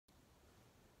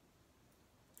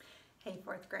Hey,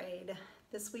 fourth grade.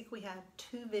 This week we have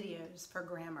two videos for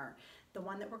grammar. The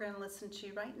one that we're going to listen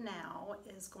to right now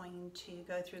is going to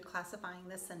go through classifying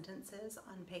the sentences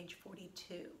on page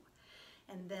 42.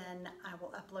 And then I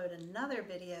will upload another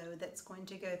video that's going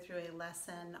to go through a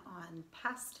lesson on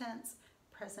past tense,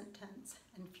 present tense,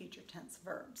 and future tense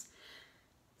verbs.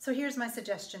 So here's my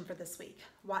suggestion for this week.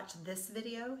 Watch this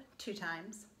video 2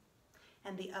 times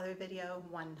and the other video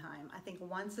 1 time. I think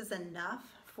once is enough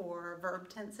for verb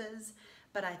tenses,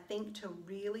 but I think to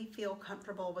really feel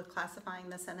comfortable with classifying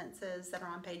the sentences that are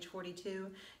on page 42,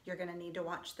 you're going to need to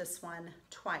watch this one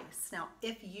twice. Now,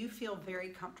 if you feel very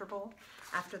comfortable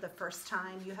after the first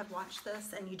time you have watched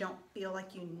this and you don't feel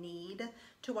like you need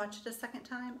to watch it a second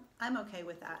time, I'm okay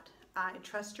with that. I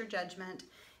trust your judgment.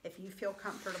 If you feel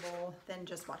comfortable, then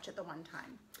just watch it the 1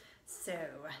 time. So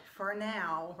for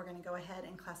now, we're going to go ahead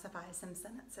and classify some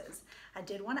sentences. I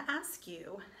did want to ask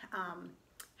you,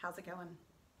 how's it going?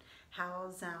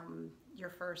 How's your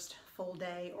first full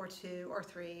day or 2 or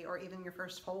 3 or even your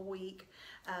first full week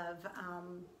of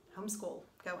homeschool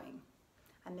going?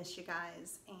 I miss you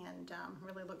guys and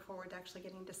really look forward to actually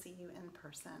getting to see you in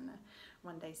person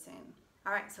one day soon.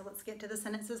 All right, so let's get to the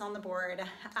sentences on the board.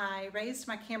 I raised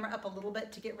my camera up a little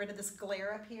bit to get rid of this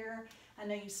glare up here. I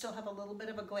know you still have a little bit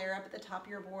of a glare up at the top of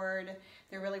your board.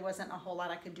 There really wasn't a whole lot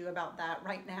I could do about that.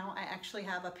 Right now, I actually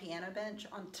have a piano bench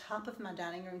on top of my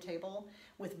dining room table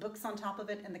with books on top of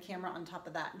it and the camera on top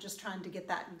of that. I'm just trying to get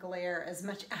that glare as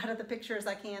much out of the picture as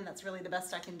I can. That's really the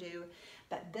best I can do.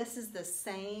 But this is the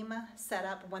same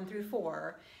setup 1 through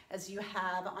 4 as you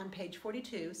have on page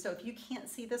 42. So if you can't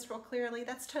see this real clearly,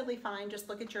 that's totally fine. Just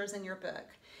look at yours in your book.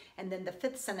 And then the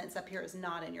 5th sentence up here is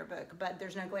not in your book, but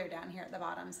there's no glare down here at the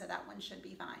bottom, so that one should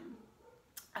be fine.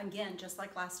 Again, just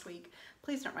like last week,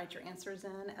 please don't write your answers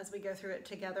in as we go through it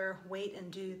together. Wait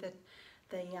and do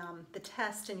the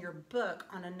test in your book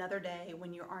on another day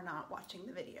when you are not watching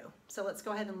the video. So let's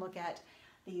go ahead and look at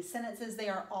these sentences. They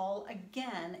are all,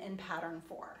 again, in pattern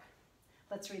 4.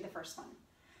 Let's read the first one.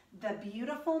 The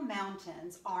beautiful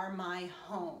mountains are my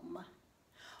home.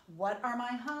 What are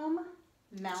my home?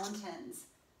 Mountains.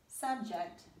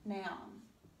 Subject, noun.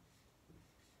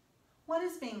 What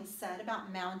is being said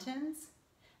about mountains?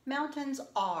 Mountains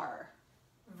are,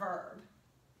 verb.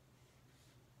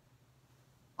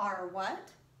 Are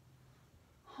what?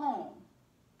 Home.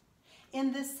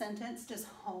 In this sentence, does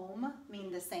home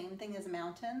mean the same thing as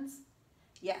mountains?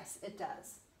 Yes, it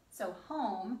does. So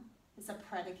home is a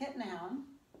predicate noun,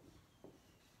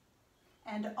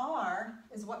 and are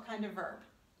is what kind of verb?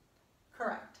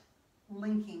 Correct,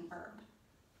 linking verb.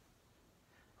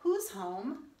 Whose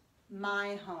home?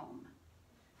 My home.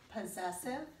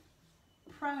 Possessive,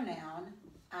 pronoun,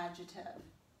 adjective.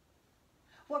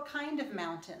 What kind of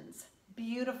mountains?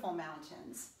 Beautiful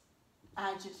mountains,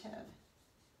 adjective.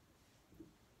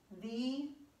 The,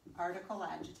 article,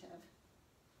 adjective.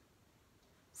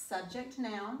 Subject,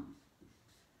 noun,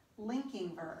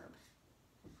 linking verb,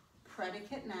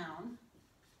 predicate noun,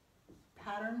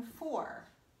 pattern 4,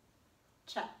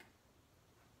 check.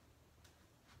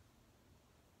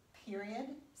 Period,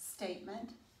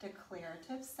 statement,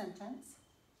 declarative sentence.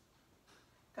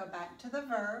 Go back to the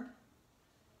verb,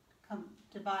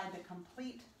 divide the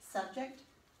complete subject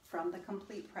from the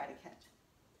complete predicate.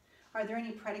 Are there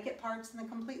any predicate parts in the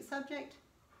complete subject?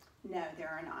 No, there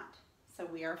are not. So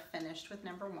we are finished with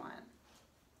number 1.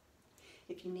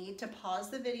 If you need to pause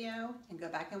the video and go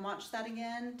back and watch that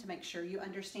again to make sure you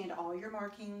understand all your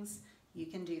markings, you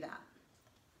can do that.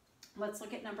 Let's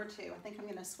look at number 2. I think I'm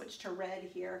going to switch to red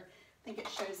here. I think it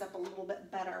shows up a little bit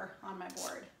better on my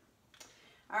board.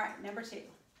 All right, number 2.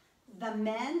 The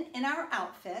men in our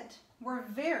outfit were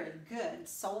very good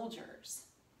soldiers.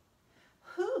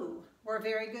 Who were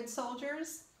very good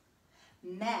soldiers?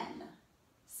 Men.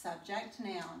 Subject,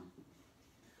 noun.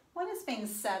 What is being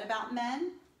said about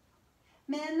men?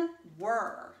 Men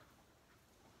were.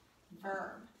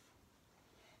 Verb.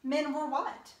 Men were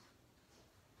what?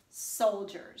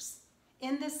 Soldiers.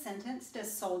 In this sentence,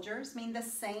 does soldiers mean the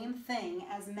same thing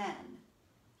as men?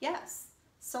 Yes,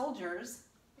 soldiers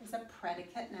is a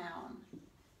predicate noun.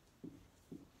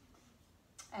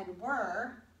 And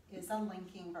were is a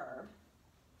linking verb.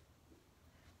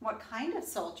 What kind of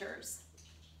soldiers?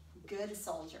 Good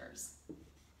soldiers.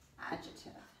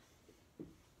 Adjective.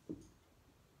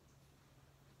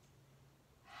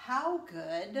 How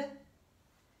good?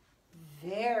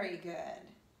 Very good.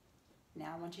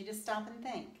 Now I want you to stop and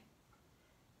think.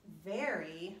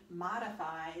 Very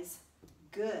modifies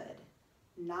good,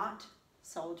 not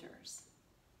soldiers.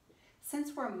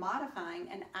 Since we're modifying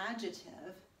an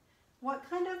adjective, what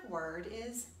kind of word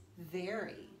is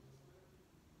very?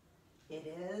 It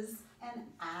is an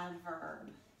adverb.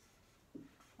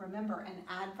 Remember, an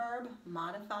adverb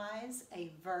modifies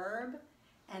a verb,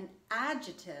 an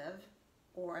adjective,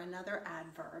 or another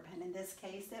adverb. And in this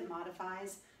case, it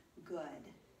modifies good.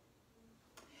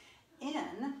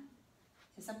 In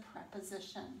is a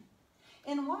preposition.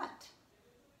 In what?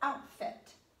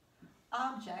 Outfit.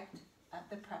 Object of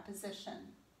the preposition.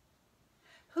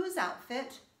 Whose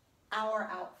outfit? Our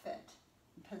outfit.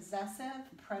 Possessive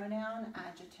pronoun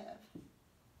adjective.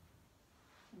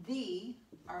 The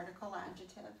article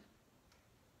adjective.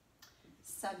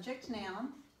 Subject noun,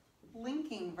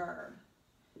 linking verb.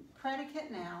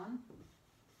 Predicate noun,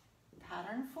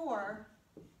 pattern 4,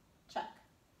 check.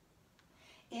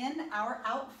 In our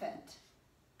outfit,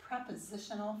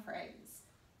 prepositional phrase.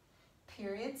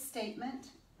 Period statement,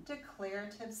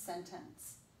 declarative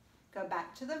sentence. Go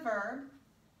back to the verb,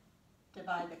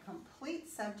 divide the complete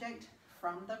subject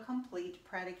from the complete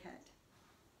predicate.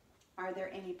 Are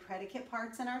there any predicate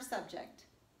parts in our subject?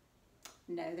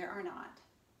 No, there are not.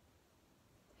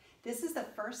 This is the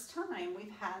first time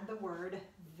we've had the word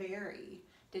very.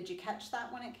 Did you catch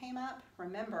that when it came up?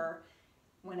 Remember,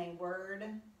 when a word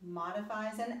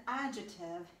modifies an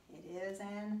adjective, it is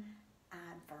an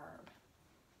adverb.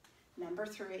 Number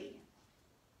 3.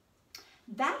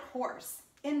 That horse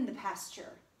in the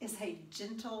pasture is a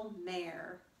gentle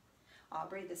mare.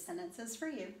 Aubrey, the sentence is for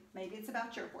you. Maybe it's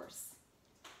about your horse.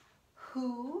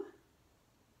 Who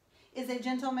is a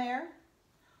gentle mare?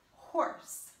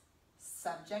 Horse.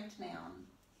 Subject noun.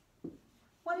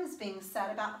 What is being said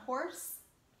about horse?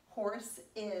 Horse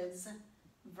is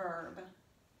verb.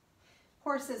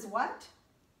 Horse is what?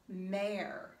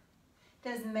 Mare.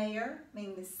 Does mare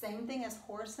mean the same thing as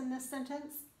horse in this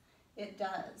sentence? It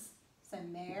does. So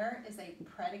mare is a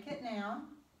predicate noun,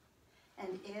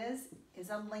 and is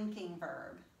a linking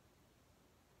verb.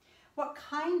 What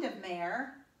kind of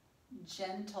mare?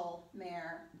 Gentle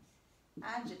mare.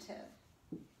 Adjective.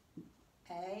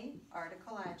 A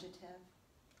article adjective.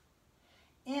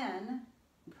 In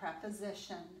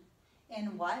preposition.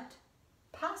 In what?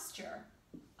 Pasture.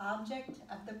 Object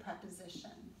of the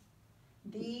preposition.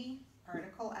 The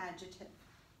article adjective.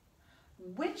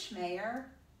 Which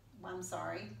mare?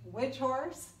 Which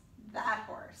horse? That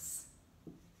horse.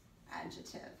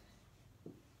 Adjective.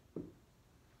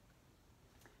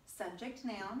 Subject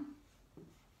noun.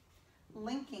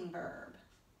 Linking verb.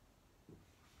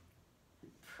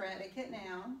 Predicate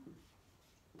noun.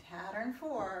 Pattern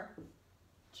 4.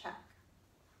 Check.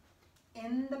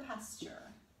 In the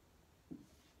pasture.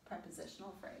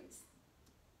 Prepositional phrase.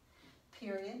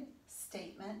 Period,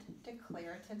 statement,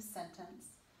 declarative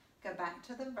sentence. Go back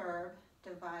to the verb,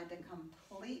 divide the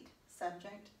complete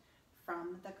subject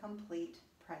from the complete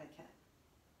predicate.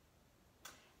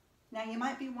 Now you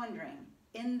might be wondering,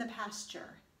 in the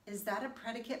pasture, is that a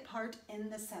predicate part in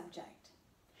the subject?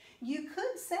 You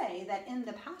could say that in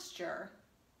the pasture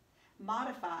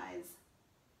modifies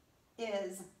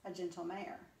is a gentle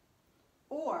mare.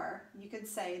 Or you could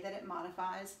say that it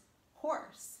modifies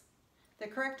horse. The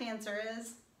correct answer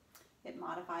is it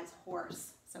modifies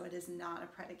horse, so it is not a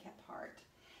predicate part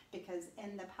because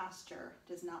in the pasture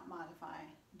does not modify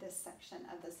this section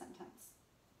of the sentence.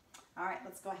 All right,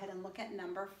 let's go ahead and look at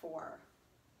number 4.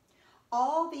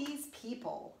 All these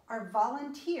people are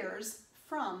volunteers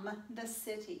from the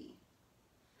city.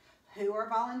 Who are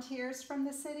volunteers from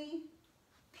the city?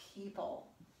 People.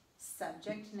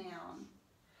 Subject noun.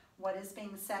 What is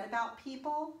being said about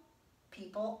people?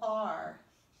 People are.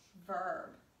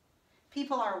 Verb.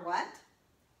 People are what?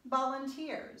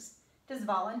 Volunteers. Does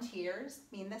volunteers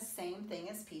mean the same thing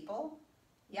as people?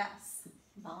 Yes.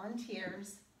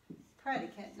 Volunteers.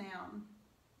 Predicate noun.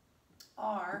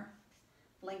 Are.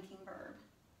 Linking verb.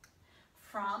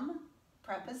 From.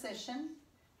 Preposition.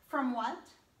 From what?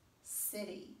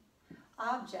 City.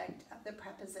 Object of the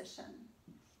preposition.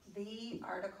 The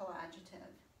article adjective.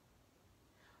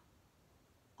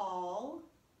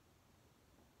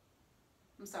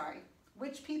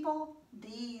 Which people?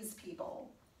 These people.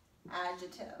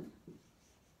 Adjective.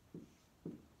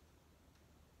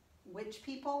 Which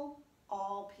people?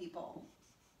 All people.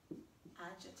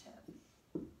 Adjective.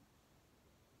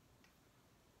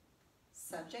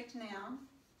 Subject noun.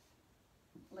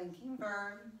 Linking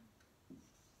verb.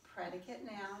 Predicate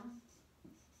noun.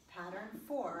 Pattern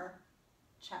 4.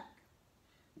 Check.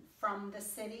 From the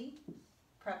city.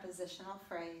 Prepositional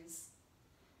phrase.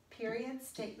 Period,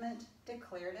 statement,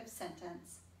 declarative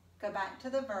sentence. Go back to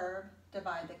the verb,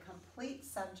 divide the complete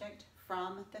subject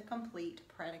from the complete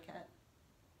predicate.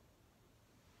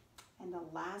 And the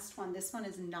last one, this one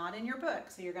is not in your book,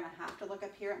 so you're going to have to look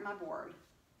up here at my board.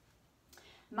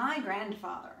 My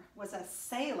grandfather was a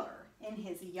sailor in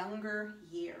his younger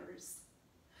years.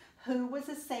 Who was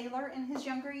a sailor in his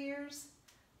younger years?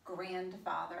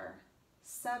 Grandfather.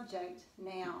 Subject,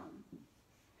 noun.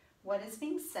 What is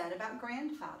being said about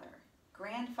grandfather?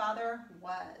 Grandfather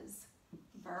was.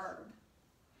 Verb.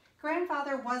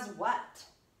 Grandfather was what?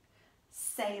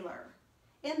 Sailor.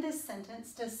 In this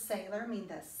sentence, does sailor mean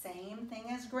the same thing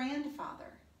as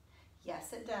grandfather?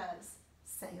 Yes, it does.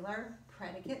 Sailor,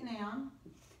 predicate noun.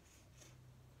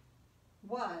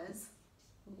 Was,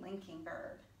 linking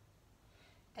verb.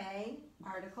 A,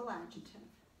 article adjective.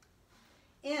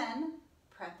 In,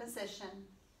 preposition.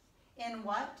 In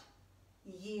what?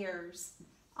 Years,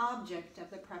 object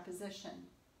of the preposition.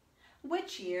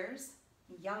 Which years?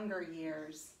 Younger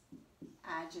years,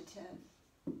 adjective.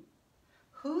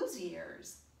 Whose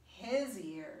years? His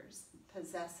years,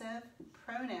 possessive,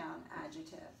 pronoun,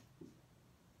 adjective.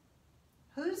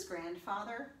 Whose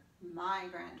grandfather? My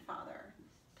grandfather,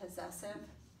 possessive,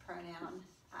 pronoun,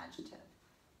 adjective.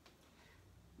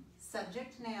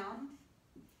 Subject, noun,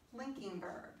 linking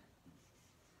verb.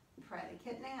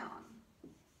 Predicate noun,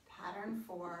 pattern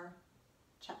 4,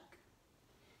 check.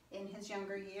 In his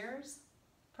younger years,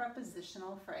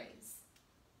 prepositional phrase.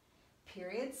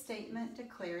 Period statement,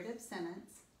 declarative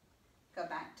sentence. Go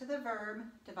back to the verb,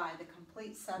 divide the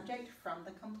complete subject from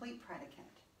the complete predicate.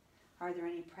 Are there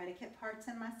any predicate parts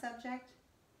in my subject?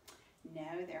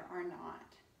 No, there are not.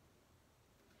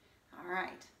 All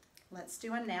right, let's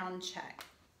do a noun check.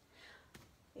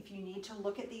 If you need to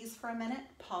look at these for a minute,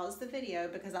 pause the video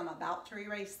because I'm about to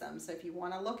erase them. So if you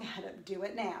want to look at it, do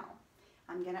it now.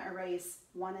 I'm going to erase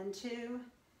 1 and 2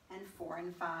 and 4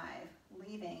 and 5,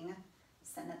 leaving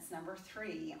sentence number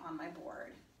 3 on my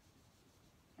board.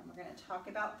 And we're going to talk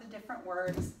about the different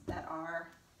words that are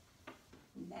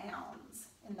nouns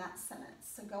in that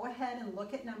sentence. So go ahead and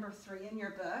look at number 3 in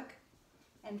your book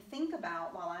and think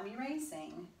about, while I'm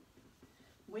erasing,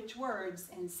 which words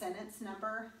in sentence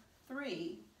number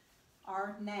 3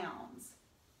 are nouns.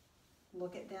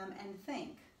 Look at them and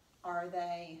think. Are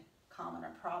they common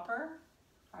or proper?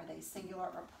 Are they singular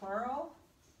or plural?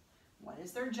 What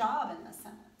is their job in the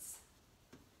sentence?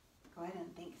 Go ahead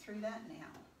and think through that now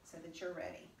so that you're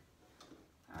ready.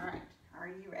 All right, are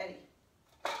you ready?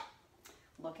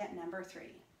 Look at number 3.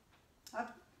 Oh,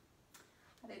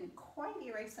 I didn't quite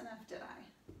erase enough, did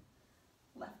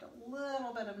I? Left a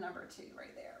little bit of number 2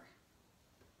 right there.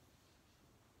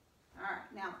 All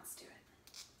right, now let's do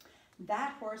it.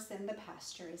 That horse in the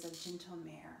pasture is a gentle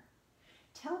mare.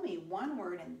 Tell me one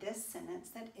word in this sentence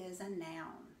that is a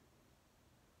noun.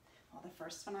 Well, the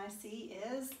first one I see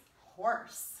is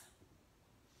horse.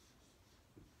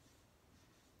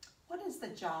 What is the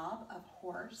job of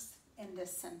horse in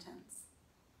this sentence?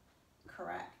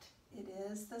 Correct. It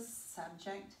is the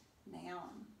subject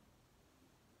noun.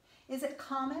 Is it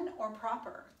common or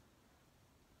proper?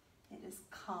 It is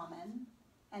common.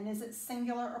 And is it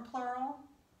singular or plural?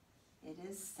 It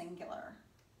is singular.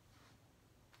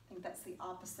 I think that's the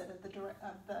opposite of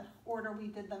the order we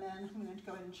did them in. I'm going to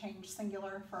go ahead and change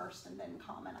singular first and then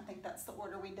common. I think that's the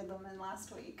order we did them in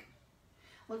last week.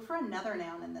 Look for another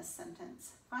noun in this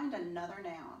sentence. Find another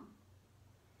noun.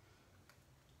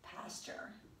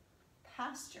 Pasture.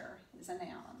 Pasture is a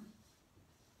noun.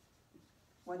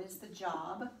 What is the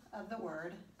job of the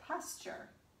word pasture?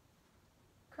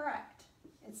 Correct.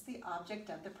 It's the object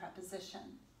of the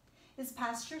preposition. Is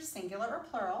pasture singular or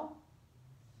plural?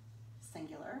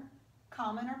 Singular.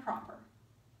 Common or proper?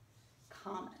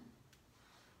 Common.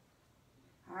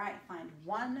 All right, find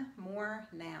one more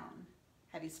noun.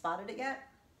 Have you spotted it yet?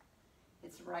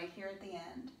 It's right here at the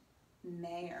end.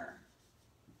 Mare.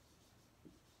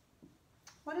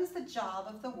 What is the job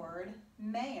of the word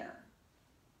mare?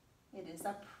 It is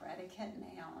a predicate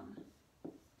noun.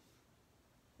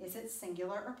 Is it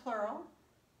singular or plural?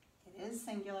 It is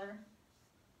singular.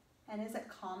 And is it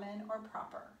common or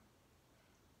proper?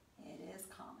 It is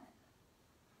common.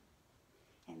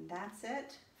 And that's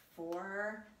it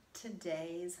for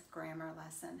today's grammar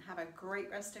lesson. Have a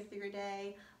great rest of your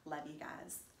day. Love you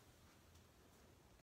guys.